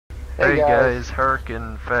Hey guys, Hark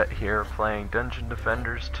Fett here playing Dungeon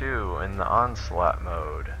Defenders 2 in the Onslaught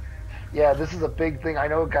mode. Yeah, this is a big thing. I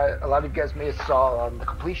know a lot of you guys may have saw the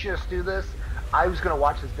completionists do this. I was gonna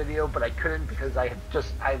watch this video, but I couldn't because I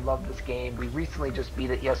love this game. We recently just beat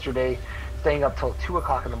it yesterday, staying up till 2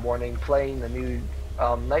 o'clock in the morning playing the new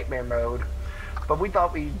Nightmare mode. But we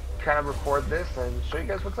thought we'd kind of record this and show you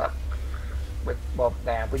guys what's up. We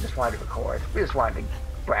just wanted to record. We just wanted to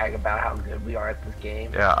brag about how good we are at this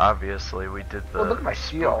game. Yeah, obviously we did the look at my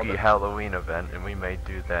shield. spooky Halloween event, and we may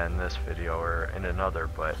do that in this video or in another,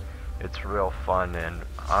 but it's real fun, and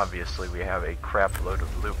obviously we have a crap load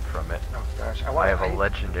of loot from it. Oh gosh, I have a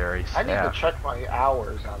legendary staff. I need to check my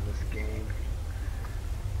hours on this game.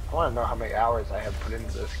 I want to know how many hours I have put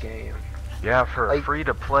into this game. Yeah, for a free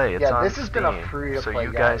to play, it's on this has Steam, been a free to so play,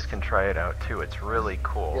 you guys can try it out too. It's really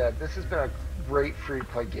cool. Yeah, this has been a great free to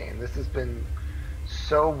play game. This has been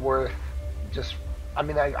so worth just. I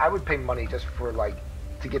mean, I would pay money just for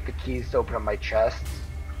to get the keys to open up my chests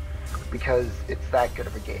because it's that good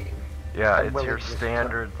of a game. Yeah, it's your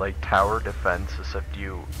standard tower defense, except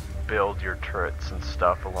you build your turrets and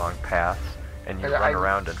stuff along paths, and you run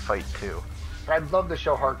around and fight too. I'd love to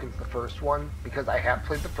show Harkins the first one because I have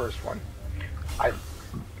played the first one.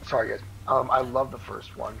 Sorry guys. I love the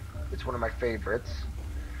first one. It's one of my favorites.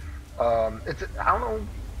 I don't know.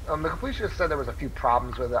 The completionist said there was a few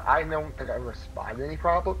problems with it. I don't think I ever spotted any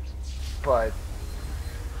problems, but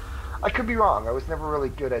I could be wrong. I was never really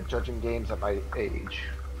good at judging games at my age,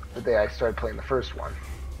 the day I started playing the first one.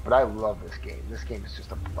 But I love this game. This game is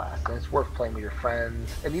just a blast, and it's worth playing with your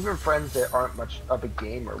friends. And even friends that aren't much of a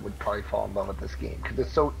gamer would probably fall in love with this game, because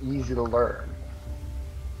it's so easy to learn.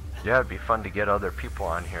 Yeah, it'd be fun to get other people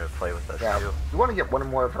on here to play with us too. We want to get one or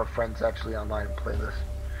more of our friends actually online and play this.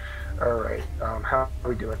 Alright, how are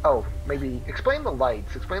we doing? Oh, maybe explain the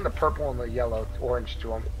lights. Explain the purple and the yellow, orange to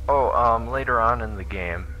them. Oh, later on in the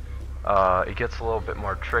game, it gets a little bit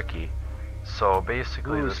more tricky. So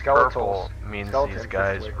basically, this purple means these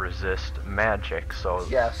guys resist magic. So,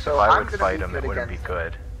 if I would fight them, it wouldn't be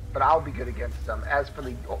good. But I'll be good against them. As for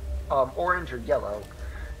the orange or yellow,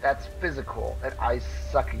 that's physical, and I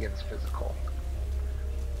suck against physical.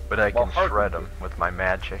 But I can shred them with my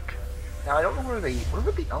magic. Now I don't know where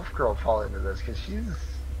would the elf girl fall into this, because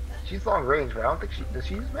she's long range, but I don't think does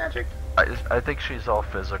she use magic? I think she's all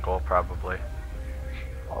physical, probably.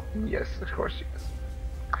 Oh, yes, of course she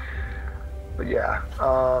is. But yeah,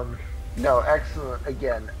 no, excellent.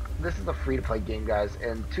 Again, this is a free-to-play game, guys,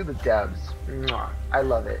 and to the devs, I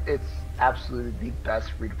love it. It's absolutely the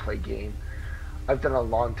best free-to-play game I've done in a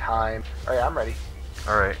long time. All right, I'm ready.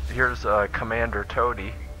 All right, here's Commander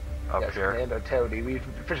Toady up here. Commander Toady. We've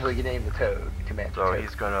officially named the Toad Commander. So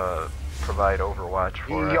he's gonna provide Overwatch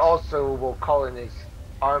for us. He also will call in his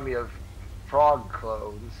army of frog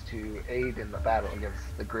clones to aid in the battle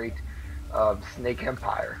against the great Snake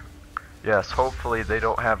Empire. Yes, hopefully they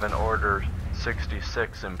don't have an Order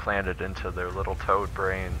 66 implanted into their little toad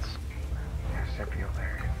brains. Yes, that'd be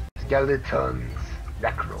hilarious. Skeletons,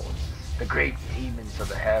 Necrons, the great demons of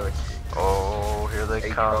the heritage. Oh, here they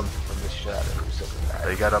come. From the shadows of the night.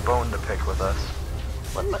 They got a bone to pick with us.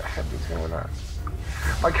 What in the heck is going on?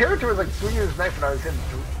 My character was swinging his knife and I was in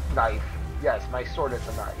knife. Yes, my sword is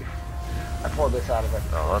a knife. I pulled this out of it.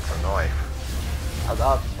 Oh, that's a knife. I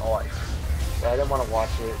love knife. Yeah, I didn't want to watch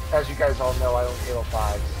it. As you guys all know, I own Halo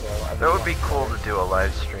 5, so that would be cool to do a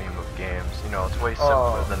live stream of games. You know, it's way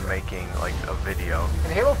simpler than making a video.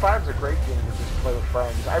 And Halo 5 is a great game to just play with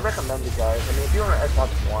friends. I recommend it, guys. I mean, if you own an Xbox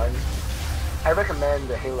One, I recommend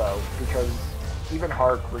the Halo because even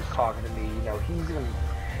Hark was talking to me. You know,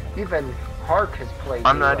 even Hark has played.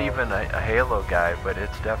 I'm not even a Halo guy, but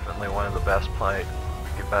it's definitely one of the best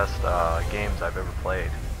games I've ever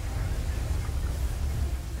played.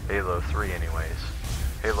 Halo 3 anyways.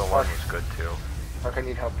 Halo 1 was good too. Hark, I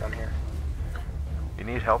need help down here. You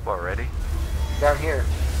need help already? Down here.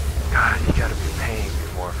 God, you gotta be paying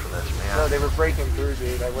me more for this, man. No, they were breaking through,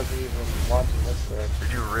 dude. I wasn't even watching this thing.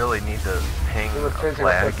 Did you really need to hang a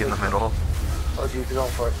flag in the middle? Oh jeez, they're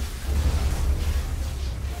going for it.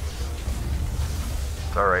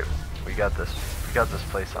 It's alright. We got this. We got this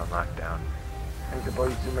place on lockdown. I need to blow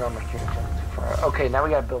you zoom in on my camera. Okay, now we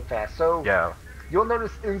gotta build fast. So yeah. You'll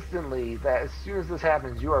notice instantly that as soon as this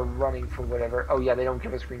happens, you are running for whatever. Oh yeah, they don't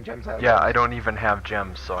give us green gems out. Yeah, I don't even have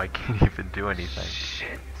gems, so I can't even do anything.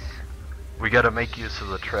 Shit. We gotta make use of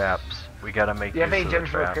the traps. We gotta make use of the traps. You have any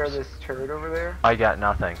gems to repair this turret over there? I got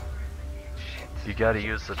nothing. Shit. You gotta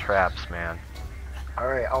use the traps, man.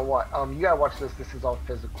 Alright, I'll watch. You gotta watch this. This is all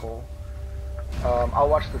physical. I'll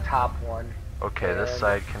watch the top one. Okay, this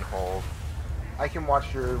side can hold. I can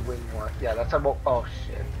watch your wing one. Yeah, that's about. Oh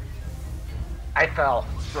shit. I fell.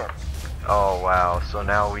 Sure. Oh wow, so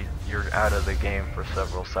now you're out of the game for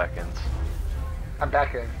several seconds. I'm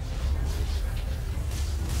back in.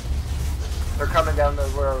 They're coming down the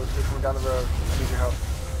road. They're coming down the road. I need your help.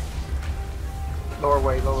 Lower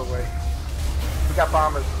way, lower way. We got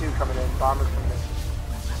bombers too coming in. Bombers coming in.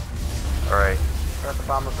 Alright. I got the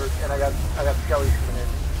bomber first, and I got skellies coming in.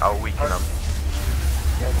 I'll weaken them.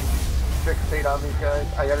 Yeah, fixate on these guys.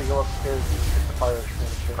 I gotta go upstairs and get the fire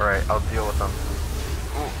extinguisher. Alright, I'll deal with them.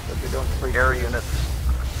 Ooh, but they don't freak air units.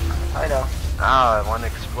 I know. Ah, one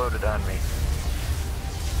exploded on me.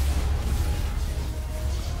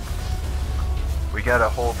 We gotta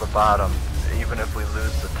hold the bottom. Even if we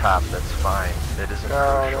lose the top, that's fine. It isn't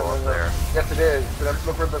crucial up there. Yes, it is. But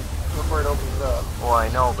look where it opens up. Well, I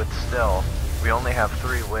know, but still, we only have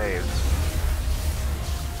 3 waves.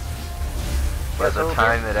 By the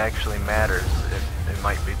time it actually matters, it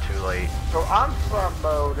might be too late. So Onslaught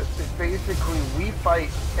mode is basically we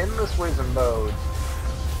fight endless waves of modes,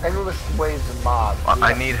 endless waves of mobs.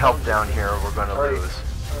 I need help down here or we're gonna lose.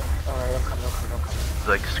 Alright, I'm coming.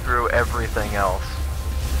 Like, screw everything else.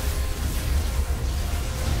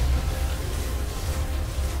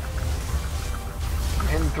 I'm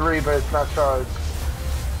hitting 3, but it's not charged.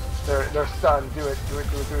 They're stunned. Do it.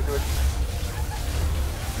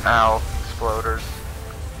 Ow, exploders.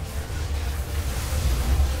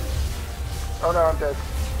 Oh no, I'm dead.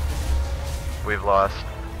 We've lost.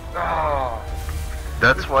 Oh.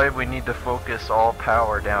 That's why we need to focus all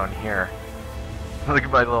power down here. Look at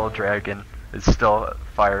my little dragon. It's still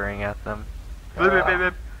firing at them.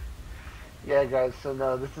 Yeah, guys, so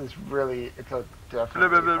no, this is really, it's a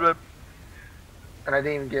definitely... And I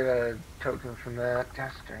didn't even get a token from that.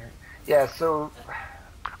 That's great. Yeah, so...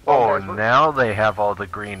 Oh, guys, now they have all the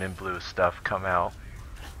green and blue stuff come out.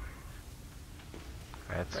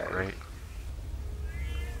 That's great.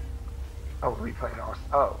 Oh, we're replaying also.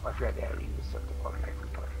 Oh, I forgot to use the automatic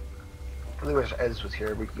replay. I really wish Ez was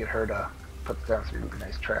here. We could get her to put down some really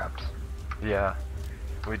nice traps. Yeah.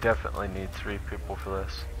 We definitely need 3 people for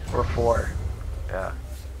this. Or 4. Yeah.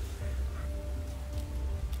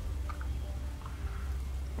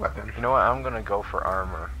 Weapon. You know what? I'm gonna go for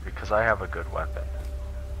armor because I have a good weapon.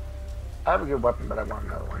 I have a good weapon, but I want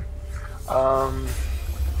another one.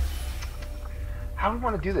 How do we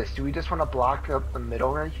want to do this? Do we just want to block up the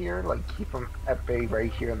middle right here? Like, keep them at bay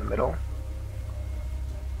right here in the middle?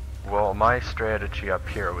 Well, my strategy up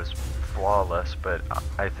here was flawless, but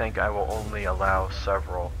I think I will only allow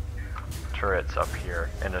several turrets up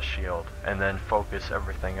here and a shield, and then focus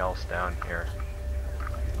everything else down here.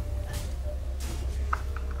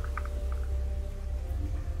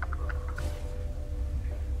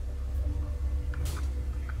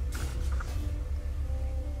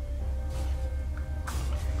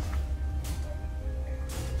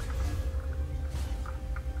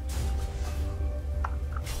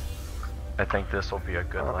 I think this will be a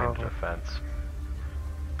good line of defense.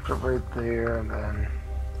 So right there, and then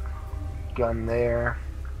gun there,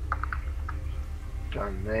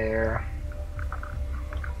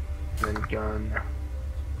 then gun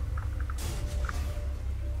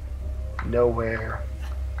nowhere.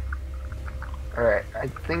 Alright, I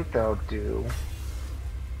think that'll do.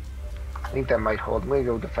 I think that might hold. I'm gonna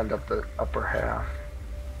go defend up the upper half.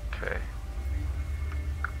 Okay.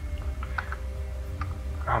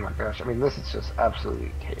 Oh my gosh, I mean, this is just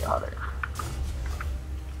absolutely chaotic.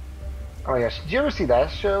 Oh my gosh, did you ever see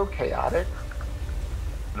that show, Chaotic?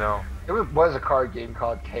 No. It was a card game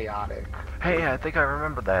called Chaotic. Hey, I think I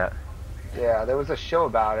remember that. Yeah, there was a show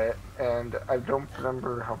about it, and I don't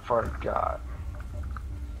remember how far it got.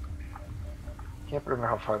 Can't remember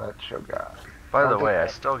how far that show got. By the way, I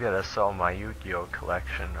still gotta sell my Yu-Gi-Oh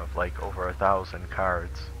collection of like over 1,000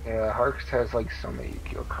 cards. Yeah, Hark has like so many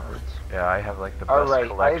Yu-Gi-Oh cards. Yeah, I have like the best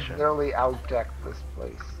collection. Alright, I've literally outdecked this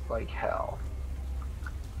place like hell.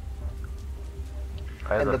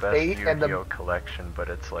 I have the best Yu-Gi-Oh collection, but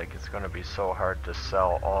it's like, it's gonna be so hard to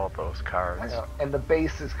sell all those cards. I know, and the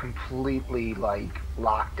base is completely like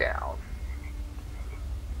locked down.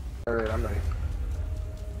 Alright, I'm ready.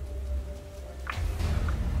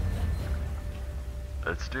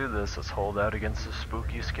 Let's do this. Let's hold out against the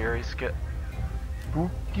spooky, scary Spooky,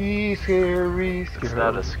 scary, It's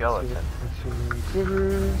not a skeleton.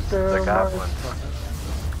 It's the goblins.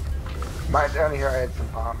 Down here I had some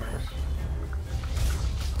bombers.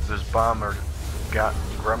 There's bomber got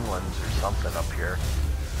gremlins or something up here.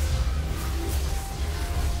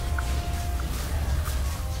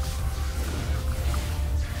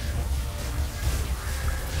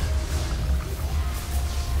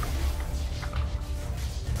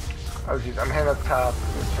 Oh jeez, I'm heading up top.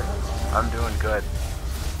 I'm doing good.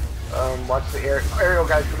 Watch the aerial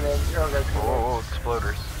guys coming in. Aerial guys coming in. Oh,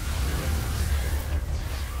 exploders.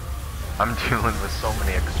 I'm dealing with so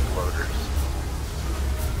many exploders.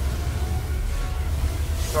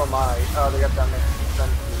 So am I. Oh, they got down next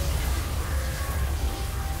defenses.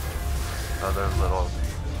 Other little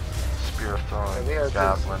spear throwing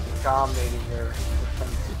goblins. Dominating their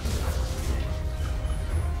defenses.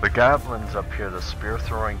 The goblins up here, the spear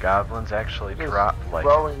throwing goblins, actually drop like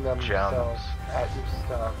gems at your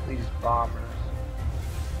stuff. These bombers.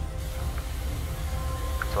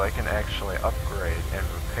 So I can actually upgrade and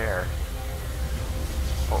repair.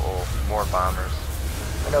 Uh-oh, more bombers.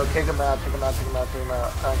 I know, take them out, take them out, take them out, take them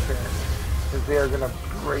out. I don't care. Because they are going to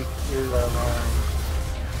break through their line.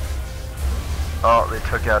 Oh, they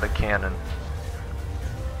took out a cannon.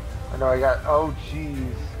 I know, I got, oh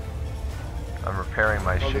jeez. I'm repairing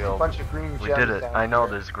my shield. There's a bunch of green gems. We did it. I know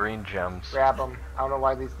here. there's green gems. Grab them. I don't know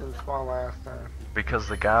why these didn't spawn last time. Because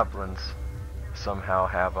the goblins somehow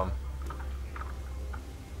have them.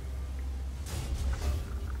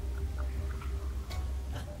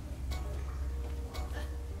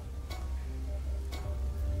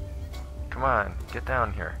 Come on, get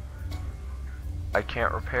down here. I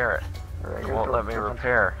can't repair it. It won't let me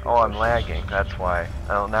repair. Oh, I'm lagging. That's why.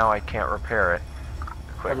 Oh, now I can't repair it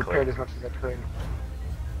quickly. I repaired as much as I could.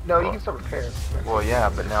 No, you can still repair it. Well, yeah,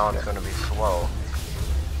 but now it's going to be slow.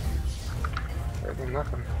 There's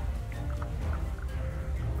nothing.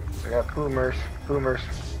 I got boomers. Boomers.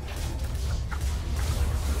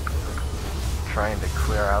 Trying to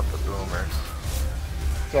clear out the boomers.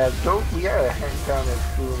 Yeah, we gotta hang down those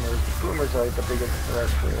boomers. The boomers are like the biggest threat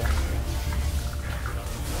for you.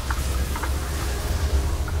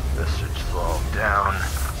 This should slow them down.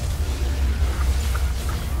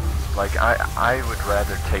 Like, I would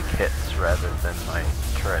rather take hits rather than my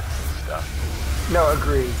turrets and stuff. No,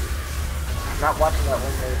 agreed. Not watching that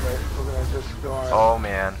one day, but we're gonna just go on. Oh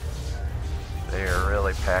man. They are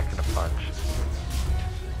really packing a punch.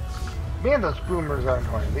 Man, those boomers are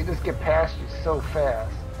annoying. They just get past you so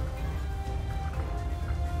fast.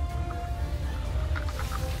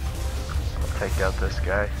 I'll take out this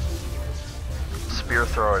guy. Spear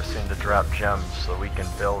throwers seem to drop gems so we can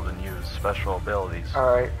build and use special abilities.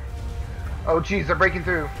 Alright. Oh jeez, they're breaking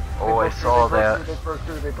through. Oh, I saw that. They broke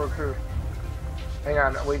through, they broke through. Hang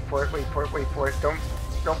on, wait for it, wait for it, wait for it. Don't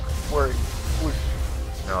worry. Whoosh.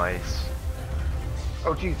 Nice.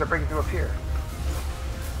 Oh jeez, they're breaking through up here.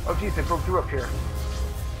 Oh jeez, they broke through up here.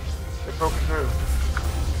 They broke through.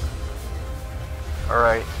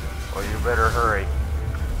 Alright, well you better hurry.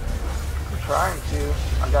 I'm trying to.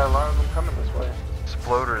 I got a lot of them coming this way.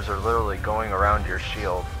 Exploders are literally going around your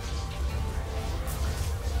shield.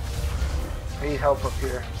 I need help up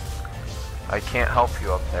here. I can't help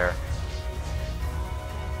you up there.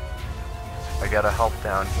 I gotta help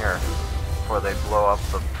down here before they blow up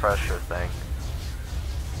the pressure thing.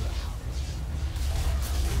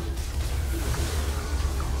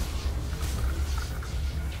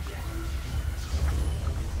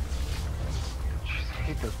 Jeez, I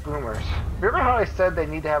hate those boomers. Remember how I said they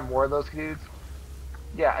need to have more of those dudes?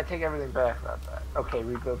 Yeah, I take everything back about that. Okay,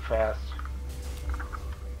 rebuild fast.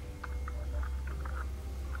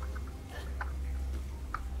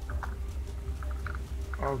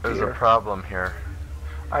 Oh, there's a problem here.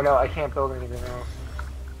 I know, I can't build anything else.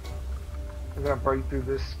 I'm gonna break through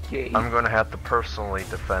this gate. I'm gonna have to personally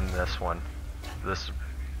defend this one. This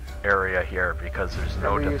area here, because there's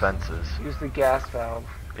no defenses. Use the gas valve.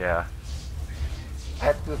 Yeah. I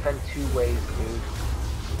have to defend two ways, dude.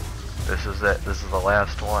 This is it. This is the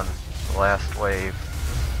last one. The last wave.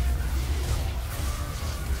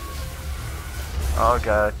 Oh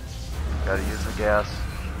god. Gotta use the gas.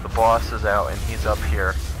 The boss is out and he's up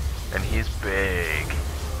here. And he's big.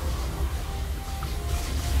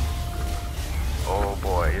 Oh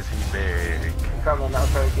boy, is he big. I'm coming, I'll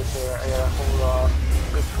try to get there. I gotta hold off.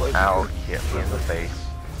 This way. Ow, he hit me in the face.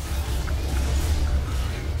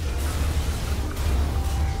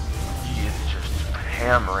 He is just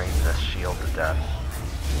hammering this shield to death.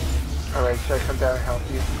 Alright, should I come down and help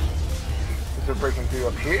you? Is they're breaking through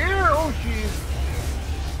up here? Oh jeez.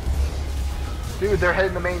 Dude, they're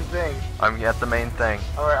heading the main thing. I'm at the main thing.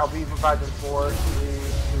 Alright, I'll be revived in 4,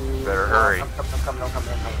 3, 2... Better hurry. I'm coming. Okay,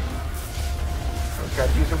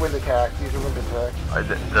 use a wind attack.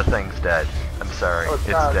 The thing's dead. I'm sorry. Oh, it's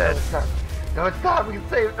dead. No, it's not. We can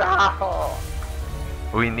save it. Oh.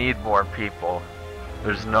 We need more people.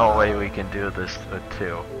 There's no way we can do this with 2.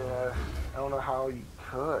 Yeah, I don't know how you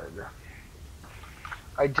could.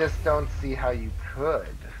 I just don't see how you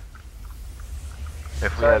could.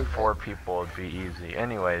 If we had 4 people, it'd be easy.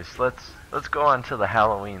 Anyways, let's go on to the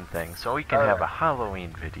Halloween thing, so we can have a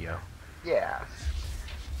Halloween video. Yeah.